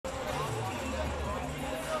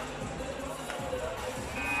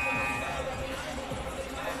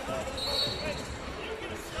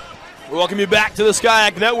We welcome you back to the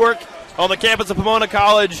SkyAct Network on the campus of Pomona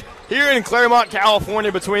College here in Claremont,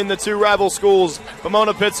 California, between the two rival schools,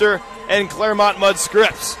 Pomona-Pitzer and Claremont Mudd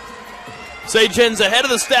Scripps. Sage Hens ahead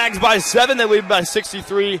of the Stags by 7. They lead by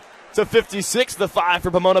 63-56. The 5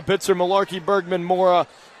 for Pomona-Pitzer, Malarkey, Bergman, Mora,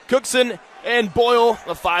 Cookson, and Boyle.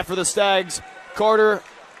 The 5 for the Stags, Carter,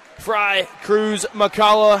 Fry, Cruz,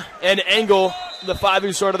 McCullough, and Engel, the 5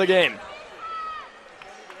 who started the game.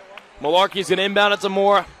 Malarkey's going to inbound it to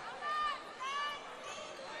Mora.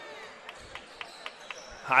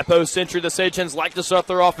 High post entry. The Sage Hens like to start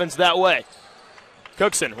their offense that way.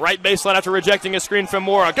 Cookson, right baseline after rejecting a screen from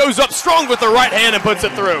Mora. Goes up strong with the right hand and puts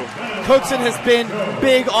it through. Cookson has been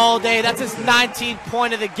big all day. That's his 19th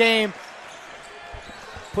point of the game.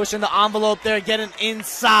 Pushing the envelope there, getting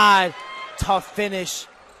inside. Tough finish.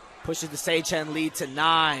 Pushes the Sage Hen lead to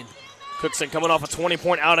 9. Cookson coming off a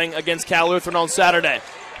 20-point outing against Cal Lutheran on Saturday.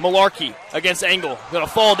 Malarkey against Engel. Going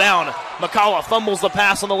to fall down. McCullough fumbles the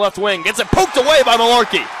pass on the left wing. Gets it poked away by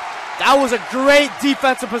Malarkey. That was a great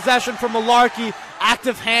defensive possession from Malarkey.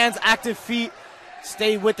 Active hands, active feet.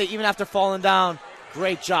 Stayed with it even after falling down.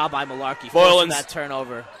 Great job by Malarkey forcing that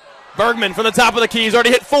turnover. Bergman from the top of the key. He's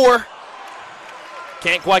already hit 4.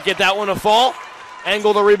 Can't quite get that one to fall.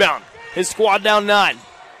 Engel the rebound. His squad down 9.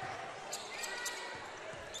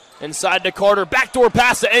 Inside to Carter. Backdoor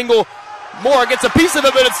pass to Engel. Mora gets a piece of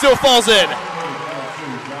it, but it still falls in.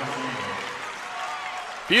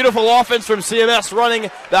 Beautiful offense from CMS, running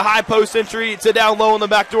the high post entry to down low on the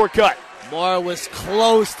backdoor cut. Mora was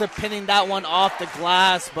close to pinning that one off the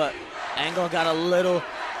glass, but Engel got a little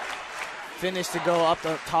finish to go up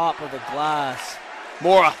the top of the glass.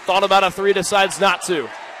 Mora thought about a 3, decides not to.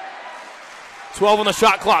 12 on the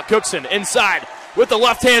shot clock. Cookson inside with the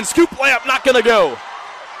left hand. Scoop layup, not going to go.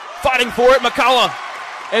 Fighting for it, McCullough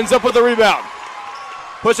ends up with the rebound.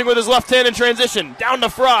 Pushing with his left hand in transition. Down to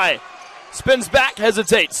Fry. Spins back,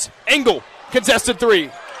 hesitates. Engel, contested 3.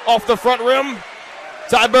 Off the front rim.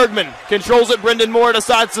 Ty Bergman controls it. Brendan Moore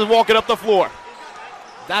decides to walk it up the floor.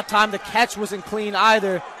 That time the catch wasn't clean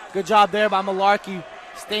either. Good job there by Malarkey.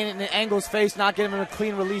 Staying in Engel's face, not getting him a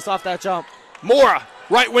clean release off that jump. Mora,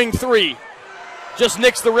 right wing 3. Just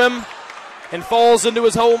nicks the rim and falls into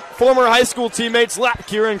his former high school teammate's lap,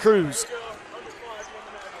 Kieran Cruz.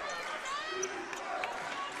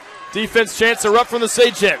 Defense chance erupt from the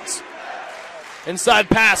Sage Hens. Inside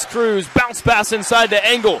pass, Cruz. Bounce pass inside to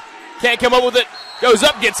Engel. Can't come up with it. Goes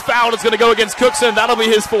up, gets fouled. It's going to go against Cookson. That'll be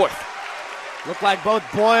his 4th. Looked like both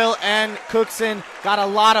Boyle and Cookson got a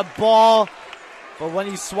lot of ball, but when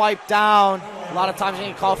he swiped down, a lot of times he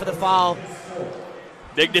didn't call for the foul.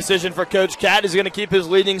 Big decision for Coach Cat. He's going to keep his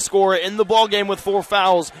leading scorer in the ball game with 4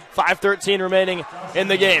 fouls. 5:13 remaining in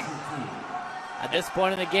the game. At this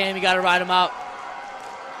point in the game, you got to ride him out.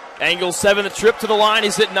 Engel's 7th trip to the line.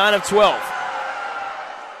 He's hit 9 of 12.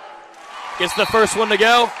 Gets the first one to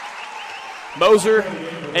go. Moser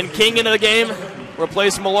and King into the game.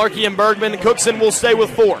 Replace Malarkey and Bergman. Cookson will stay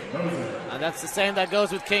with 4. And that's the same that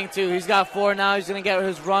goes with King, too. He's got 4 now. He's going to get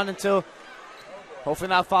his run until hopefully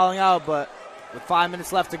not fouling out, but with 5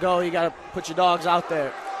 minutes left to go, you got to put your dogs out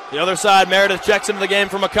there. The other side, Meredith checks into the game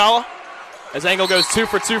for McCullough as Engel goes 2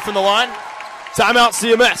 for 2 from the line. Timeout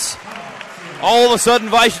CMS. All of a sudden,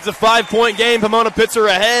 Vice, it's a 5-point game. Pomona-Pitzer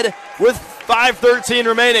ahead with 5:13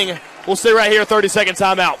 remaining. We'll stay right here, 30-second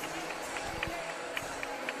timeout.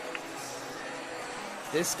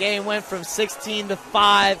 This game went from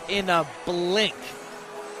 16-5 in a blink.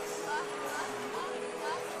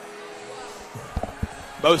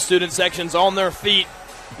 Both student sections on their feet.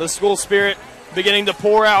 The school spirit beginning to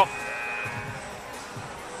pour out.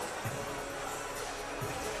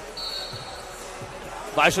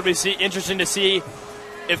 It should be interesting to see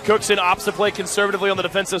if Cookson opts to play conservatively on the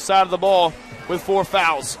defensive side of the ball with 4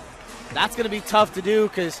 fouls. That's going to be tough to do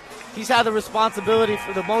because he's had the responsibility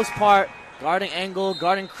for the most part, guarding Engel,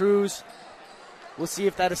 guarding Cruz. We'll see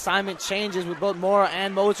if that assignment changes with both Mora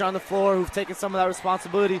and Moser on the floor who've taken some of that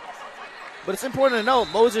responsibility. But it's important to note,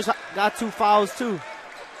 Moser's got 2 fouls too.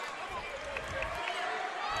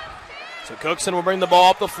 So Cookson will bring the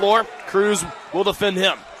ball up the floor. Cruz will defend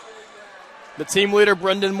him. The team leader,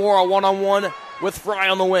 Brendan Moore, a one-on-one with Fry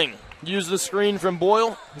on the wing. Use the screen from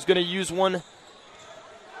Boyle, who's going to use one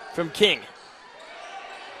from King.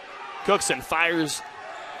 Cookson fires.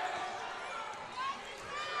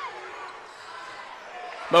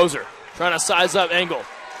 Moser trying to size up Engel.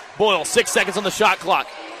 Boyle, 6 seconds on the shot clock.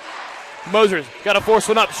 Moser's got to force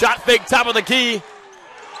one up. Shot fake, top of the key.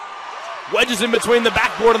 Wedges in between the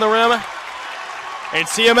backboard and the rim. And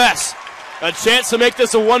CMS, a chance to make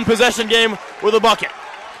this a 1-possession game with a bucket.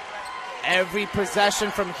 Every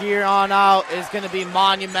possession from here on out is going to be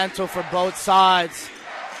monumental for both sides.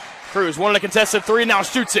 Cruz wanted a contested three, now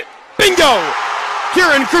shoots it. Bingo!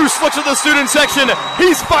 Kieran Cruz looks at the student section.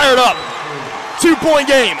 He's fired up. 2-point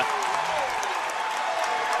game.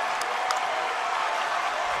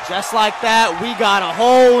 Just like that, we got a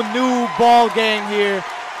whole new ball game here.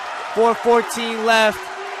 4:14 left.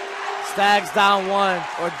 Stags down 1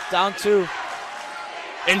 or down 2.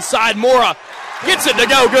 Inside, Mora gets it to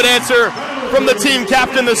go. Good answer from the team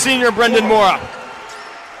captain, the senior Brendan Mora.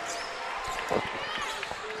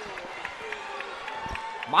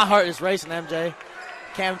 My heart is racing, MJ.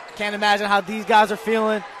 Can't imagine how these guys are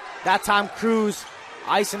feeling. That time, Cruz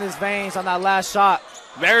ice in his veins on that last shot.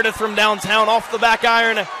 Meredith from downtown off the back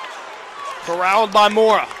iron. Corralled by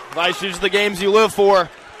Mora. Vice is the games you live for.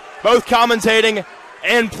 Both commentating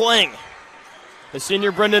and playing. The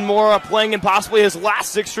senior Brendan Mora playing in possibly his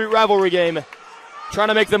last 6th Street rivalry game. Trying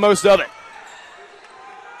to make the most of it.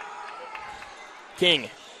 King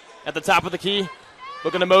at the top of the key.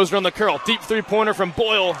 Looking to Moser on the curl. Deep three-pointer from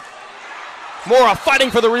Boyle. Mora fighting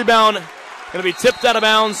for the rebound. Going to be tipped out of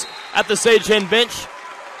bounds at the Sagehen bench.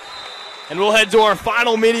 And we'll head to our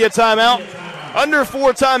final media timeout. Under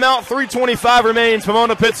 4 timeout, 3:25 remains.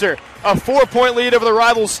 Pomona-Pitzer, a 4-point lead over the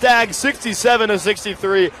rival Stags,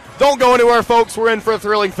 67-63. Don't go anywhere, folks. We're in for a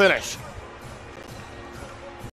thrilling finish.